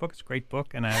 read your book, it's a great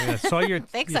book, and I saw your,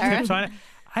 Thanks, your Ira. tips on it.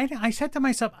 I said to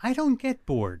myself, I don't get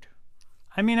bored.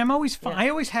 I mean, I'm always fun. I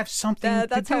always have something to do.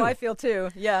 That's how I feel too.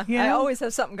 Yeah, You know? I always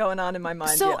have something going on in my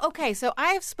mind. So, yeah. okay, so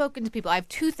I have spoken to people. I have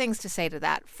two things to say to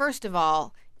that. First of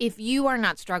all, if you are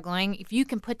not struggling, if you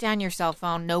can put down your cell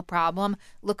phone, no problem,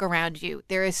 look around you.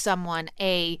 There is someone,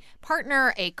 a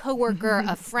partner, a coworker,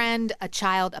 a friend, a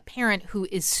child, a parent who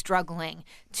is struggling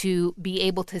to be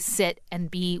able to sit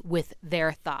and be with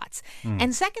their thoughts.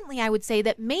 And secondly, I would say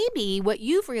that maybe what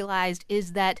you've realized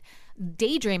is that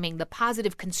daydreaming, the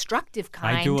positive, constructive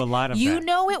kind, I do a lot of you that.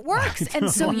 know it works.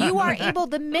 And so you are able,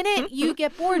 the minute you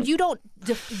get bored, you don't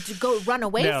go run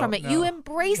away from it. You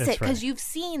embrace it because you've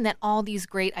seen that all these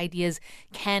great ideas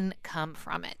can come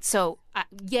from it. So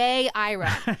yay,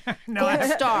 Ira. Gold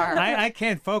star. I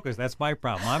can't focus. That's my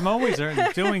problem. I'm always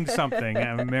doing something,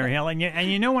 Mary Helen. And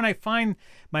you know when I find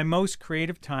my most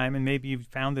creative time, and maybe you've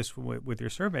found this with your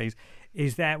surveys,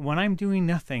 is that when I'm doing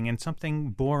nothing and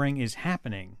something boring is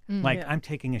happening, like I'm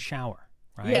taking a shower,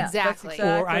 right? Yeah, Exactly.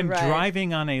 that's Or I'm right.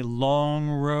 driving on a long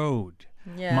road.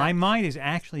 Yeah. My mind is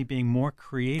actually being more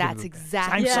creative. That's with that.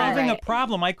 exactly I'm solving a right.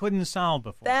 problem I couldn't solve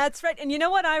before. That's right. And you know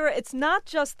what, Ira? It's not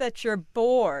just that you're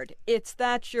bored. It's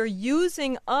that you're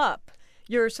using up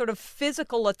your sort of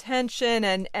physical attention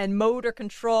and motor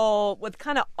control with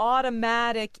kind of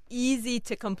automatic, easy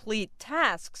to complete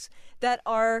tasks that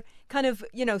are kind of,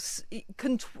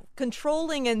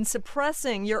 controlling and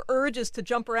suppressing your urges to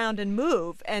jump around and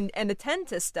move and attend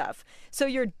to stuff. So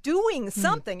you're doing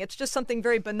something. It's just something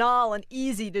very banal and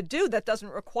easy to do that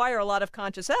doesn't require a lot of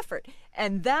conscious effort.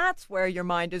 And that's where your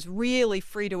mind is really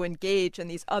free to engage in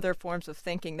these other forms of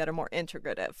thinking that are more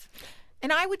integrative.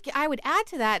 And I would add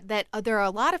to that there are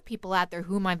a lot of people out there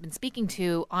whom I've been speaking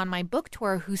to on my book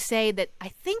tour who say that I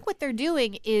think what they're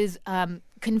doing is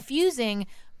confusing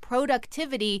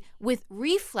productivity with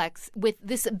reflex, with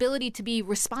this ability to be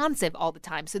responsive all the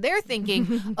time. So they're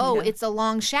thinking, it's a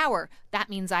long shower. That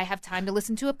means I have time to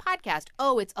listen to a podcast.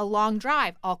 Oh, it's a long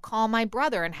drive. I'll call my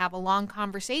brother and have a long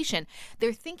conversation.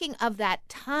 They're thinking of that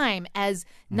time as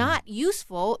not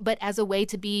useful, but as a way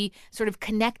to be sort of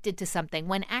connected to something,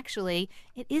 when actually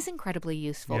it is incredibly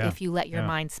useful if you let your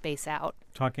mind space out.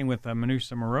 Talking with Manoush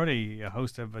Zomorodi, a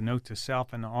host of A Note to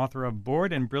Self and the author of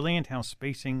Bored and Brilliant, How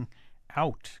Spacing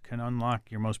Out Can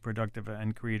Unlock Your Most Productive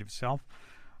and Creative Self.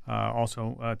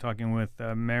 Also talking with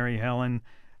Mary Helen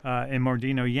and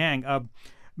Mordino Yang.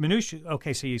 Manoush,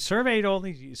 okay, so you surveyed all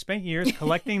these, you spent years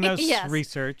collecting those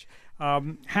research.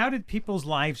 How did people's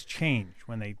lives change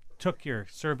when they took your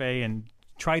survey and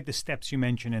tried the steps you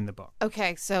mentioned in the book?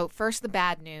 Okay, so first the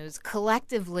bad news.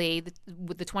 Collectively,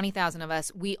 with the 20,000 of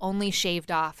us, we only shaved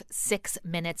off 6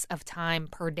 minutes of time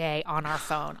per day on our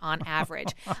phone on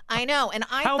average. I know, and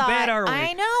I How thought, bad are we?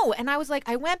 I know, and I was like,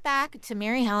 I went back to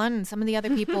Mary Helen and some of the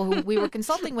other people who we were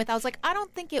consulting with. I was like, I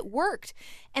don't think it worked.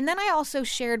 And then I also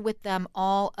shared with them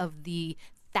all of the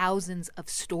thousands of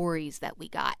stories that we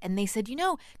got. And they said,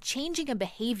 changing a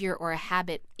behavior or a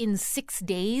habit in 6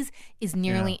 days is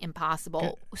nearly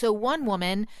impossible. So one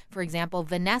woman, for example,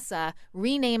 Vanessa,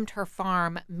 renamed her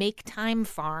farm Make Time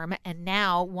Farm. And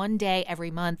now one day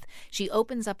every month, she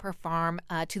opens up her farm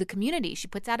to the community. She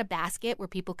puts out a basket where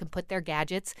people can put their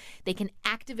gadgets. They can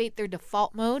activate their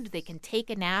default mode. They can take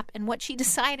a nap. And what she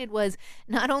decided was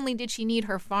not only did she need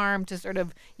her farm to sort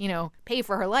of, pay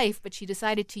for her life, but she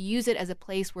decided to use it as a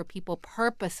place where people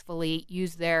purposefully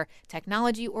use their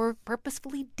technology or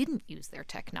purposefully didn't use their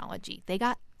technology. They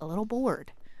got a little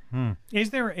bored.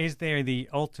 Is there the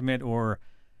ultimate, or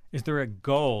is there a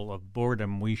goal of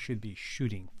boredom we should be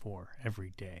shooting for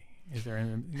every day? Is there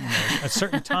a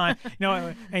certain time?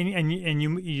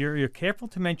 You're careful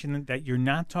to mention that you're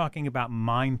not talking about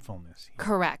mindfulness here.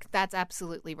 Correct. That's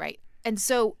absolutely right. And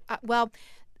so,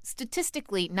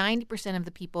 statistically, 90% of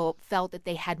the people felt that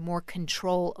they had more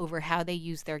control over how they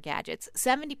use their gadgets.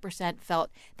 70%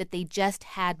 felt that they just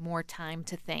had more time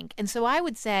to think. And so I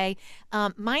would say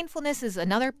mindfulness is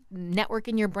another network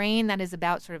in your brain that is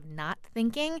about sort of not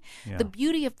thinking. Yeah. The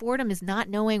beauty of boredom is not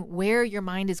knowing where your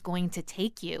mind is going to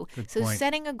take you. Good so point.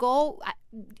 setting a goal,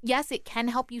 yes, it can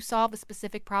help you solve a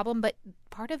specific problem, but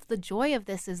part of the joy of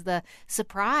this is the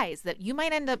surprise that you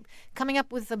might end up coming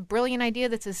up with a brilliant idea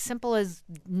that's as simple as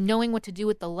knowing what to do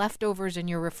with the leftovers in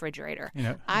your refrigerator.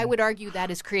 I would argue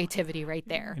that is creativity right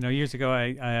there. Years ago,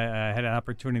 I had an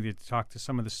opportunity to talk to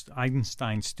some of the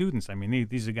Einstein students. I mean,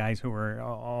 these are guys who were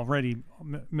already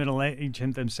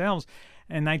middle-aged themselves.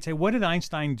 And I'd say, what did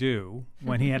Einstein do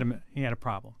when he had a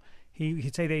problem?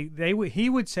 He'd say he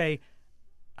would say,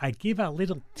 I'd give a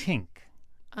little tink,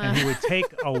 and he would take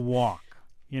a walk.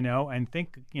 And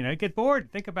think, get bored,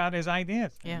 think about his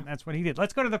ideas. Yeah. And that's what he did.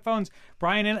 Let's go to the phones.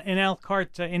 Brian in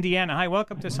Elkhart, Indiana. Hi,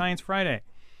 welcome to Science Friday.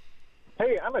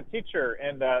 Hey, I'm a teacher,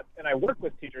 and I work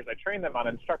with teachers. I train them on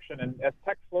instruction, and as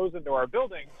tech flows into our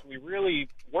buildings, we really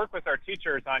work with our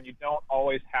teachers on you don't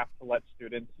always have to let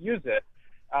students use it,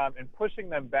 and pushing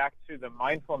them back to the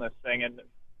mindfulness thing. And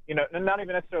not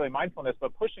even necessarily mindfulness,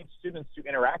 but pushing students to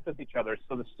interact with each other.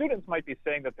 So the students might be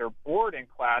saying that they're bored in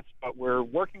class, but we're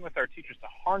working with our teachers to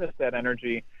harness that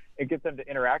energy and get them to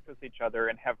interact with each other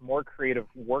and have more creative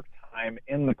work time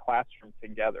in the classroom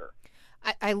together.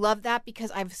 I love that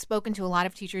because I've spoken to a lot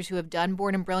of teachers who have done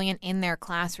Bored and Brilliant in their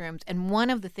classrooms. And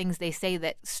one of the things they say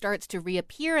that starts to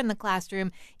reappear in the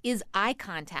classroom is eye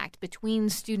contact between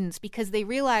students, because they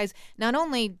realize not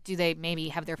only do they maybe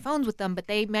have their phones with them, but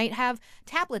they might have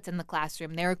tablets in the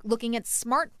classroom. They're looking at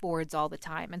smart boards all the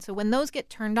time. And so when those get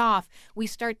turned off, we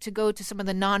start to go to some of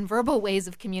the nonverbal ways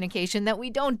of communication that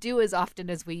we don't do as often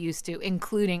as we used to,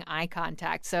 including eye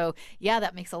contact. So, yeah,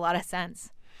 that makes a lot of sense.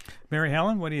 Mary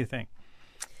Helen, what do you think?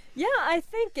 Yeah, I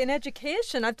think in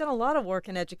education, I've done a lot of work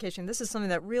in education. This is something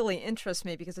that really interests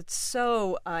me because it's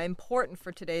so important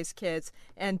for today's kids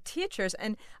and teachers.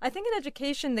 And I think in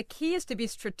education, the key is to be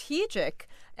strategic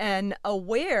and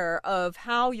aware of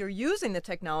how you're using the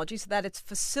technology so that it's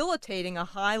facilitating a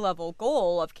high-level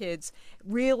goal of kids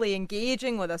really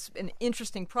engaging with an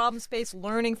interesting problem space,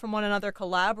 learning from one another,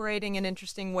 collaborating in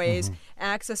interesting ways,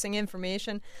 accessing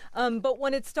information. But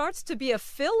when it starts to be a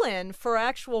fill-in for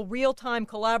actual real-time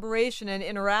collaboration and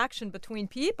interaction between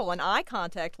people and eye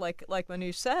contact, like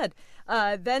Manu said,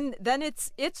 then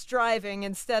it's driving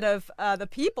instead of the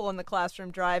people in the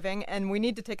classroom driving, and we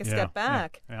need to take a step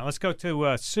back. Yeah. Let's go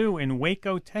to Sue in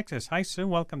Waco, Texas. Hi, Sue.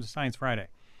 Welcome to Science Friday.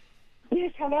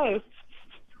 Yes, hello.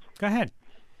 Go ahead.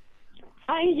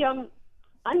 I'm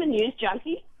a news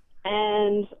junkie,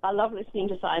 and I love listening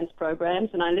to science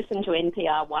programs, and I listen to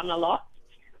NPR One a lot.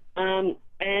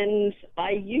 And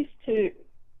I used to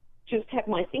just have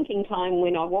my thinking time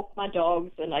when I walk my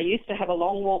dogs, and I used to have a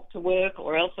long walk to work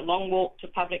or else a long walk to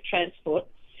public transport,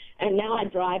 and now I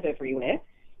drive everywhere.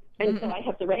 And so I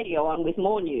have the radio on with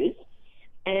more news,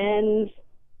 and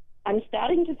I'm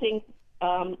starting to think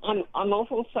I'm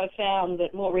also found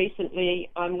that more recently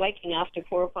I'm waking after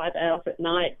 4 or 5 hours at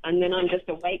night, and then I'm just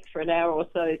awake for an hour or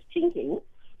so thinking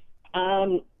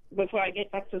before I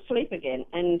get back to sleep again.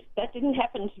 And that didn't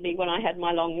happen to me when I had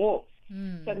my long walks.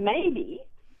 So maybe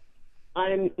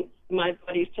my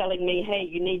body's telling me, hey,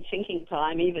 you need thinking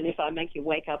time, even if I make you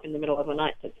wake up in the middle of the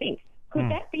night to think. Could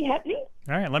that be happening?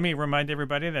 All right, let me remind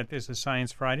everybody that this is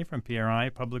Science Friday from PRI,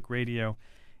 Public Radio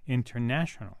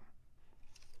International.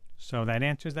 So that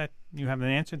answers that. You have an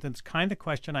answer to this kind of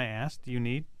question I asked. Do you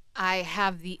need? I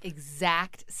have the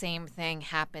exact same thing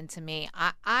happen to me.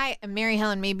 I Mary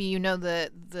Helen, maybe you know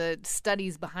the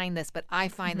studies behind this, but I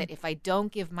find that if I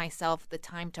don't give myself the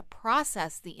time to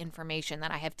process the information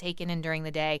that I have taken in during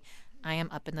the day, I am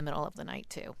up in the middle of the night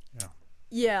too. Yeah.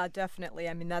 Yeah, definitely.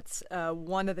 I mean, that's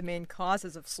one of the main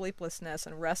causes of sleeplessness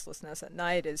and restlessness at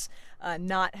night is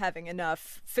not having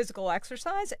enough physical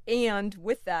exercise, and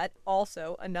with that,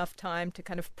 also enough time to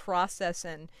kind of process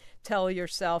and tell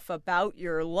yourself about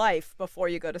your life before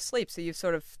you go to sleep. So you've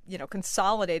sort of,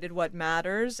 consolidated what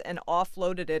matters and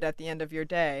offloaded it at the end of your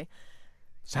day.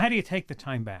 So how do you take the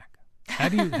time back? How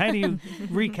do you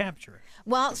recapture it?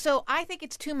 Well, so I think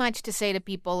it's too much to say to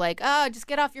people like, oh, just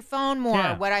get off your phone more.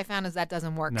 Yeah. What I found is that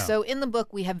doesn't work. No. So in the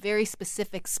book, we have very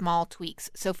specific small tweaks.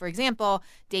 So, for example,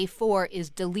 day 4 is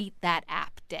delete that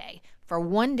app day. For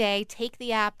one day, take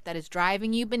the app that is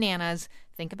driving you bananas,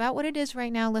 Think about what it is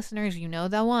right now, listeners. You know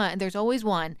the one. There's always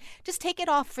one. Just take it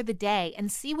off for the day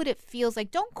and see what it feels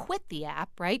like. Don't quit the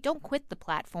app, right? Don't quit the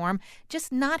platform.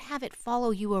 Just not have it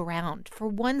follow you around for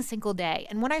one single day.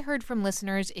 And what I heard from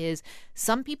listeners is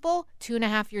some people,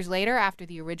 2.5 years later after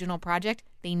the original project,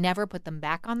 they never put them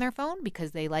back on their phone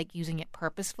because they like using it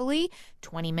purposefully.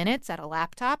 20 minutes at a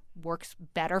laptop works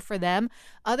better for them.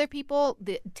 Other people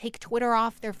take Twitter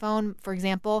off their phone, for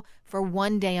example, for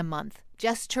one day a month,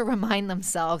 just to remind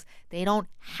themselves they don't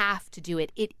have to do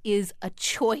it. It is a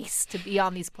choice to be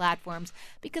on these platforms,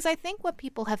 because I think what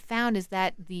people have found is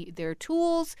that their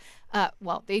tools,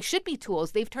 they should be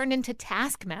tools. They've turned into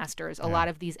taskmasters, a lot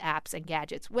of these apps and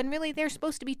gadgets, when really they're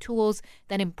supposed to be tools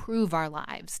that improve our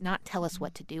lives, not tell us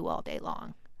what to do all day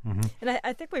long. Mm-hmm. And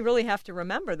I think we really have to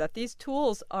remember that these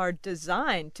tools are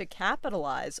designed to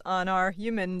capitalize on our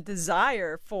human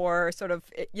desire for sort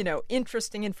of,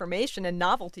 interesting information and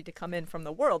novelty to come in from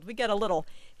the world. We get a little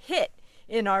hit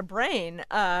in our brain,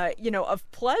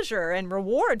 of pleasure and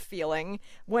reward feeling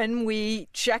when we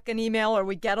check an email or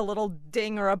we get a little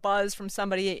ding or a buzz from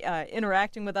somebody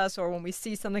interacting with us, or when we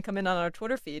see something come in on our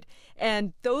Twitter feed.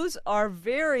 And those are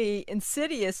very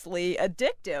insidiously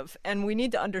addictive. And we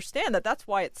need to understand that that's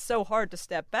why it's so hard to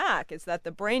step back, is that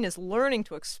the brain is learning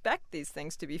to expect these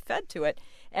things to be fed to it.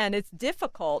 And it's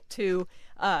difficult to,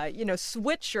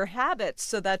 switch your habits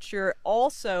so that you're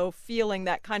also feeling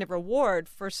that kind of reward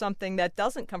for something that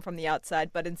doesn't come from the outside,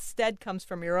 but instead comes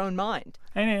from your own mind.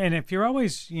 And if you're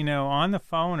always, on the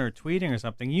phone or tweeting or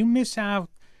something, you miss out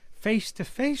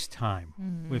face-to-face time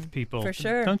with people. For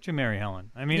sure. Don't you, Mary Helen?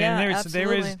 I mean, yeah,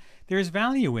 and there's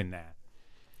value in that.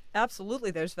 Absolutely,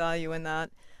 there's value in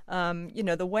that.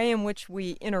 The way in which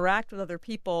we interact with other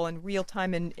people in real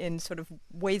time in sort of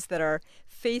ways that are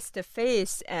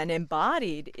face-to-face and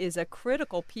embodied is a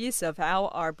critical piece of how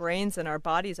our brains and our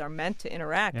bodies are meant to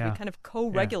interact. Yeah. We kind of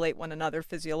co-regulate one another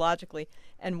physiologically.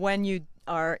 And when you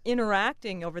are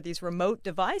interacting over these remote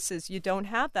devices, you don't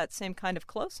have that same kind of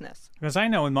closeness. Because I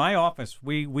know in my office,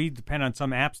 we depend on some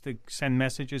apps to send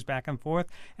messages back and forth,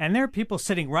 and there are people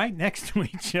sitting right next to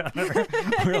each other.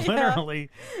 We're literally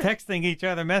texting each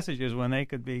other messages when they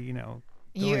could be,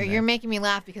 You're making me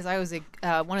laugh because I was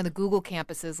at one of the Google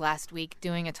campuses last week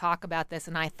doing a talk about this,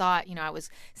 and I thought, I was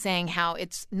saying how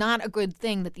it's not a good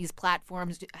thing that these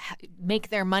platforms make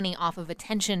their money off of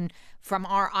attention from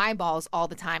our eyeballs all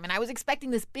the time. And I was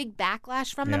expecting this big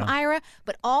backlash from them, Ira,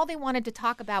 but all they wanted to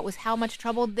talk about was how much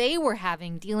trouble they were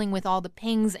having dealing with all the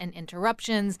pings and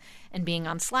interruptions and being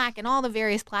on Slack and all the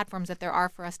various platforms that there are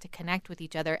for us to connect with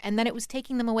each other, and that it was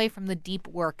taking them away from the deep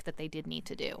work that they did need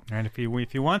to do. And if you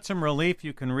want some relief,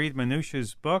 you can read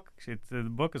Minusha's book. The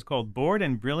book is called Bored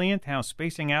and Brilliant, How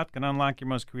Spacing Out Can Unlock Your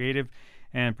Most Creative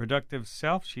and Productive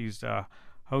Self. She's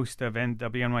host of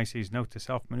WNYC's Note to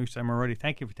Self. Minusha Morodi,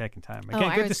 thank you for taking time.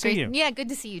 Again, good to see you. Yeah, good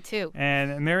to see you too.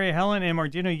 And Mary Helen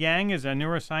Imardino Yang is a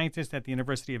neuroscientist at the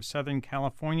University of Southern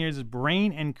California's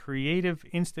Brain and Creative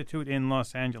Institute in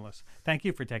Los Angeles. Thank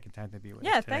you for taking time to be with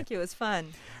us today. Thank you. It was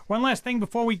fun. One last thing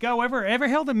before we go. Ever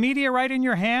held a meteorite in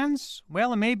your hands?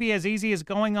 Well, it may be as easy as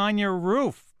going on your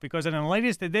roof, because in the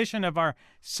latest edition of our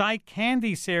Psych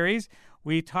Candy series,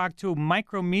 we talked to a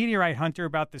micrometeorite hunter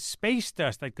about the space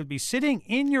dust that could be sitting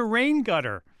in your rain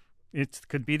gutter. It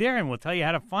could be there, and we'll tell you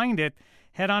how to find it.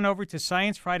 Head on over to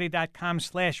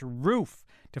sciencefriday.com/roof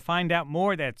to find out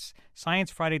more. That's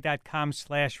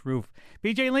sciencefriday.com/roof.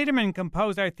 B.J. Liederman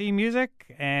composed our theme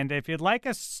music, and if you'd like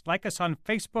us on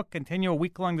Facebook. Continue a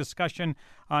week-long discussion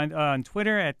on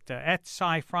Twitter at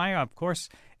SciFri. Of course,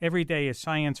 every day is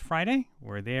Science Friday.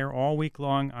 We're there all week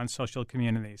long on social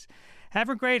communities. Have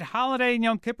a great holiday in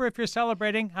Yom Kippur if you're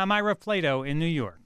celebrating. I'm Ira Flato in New York.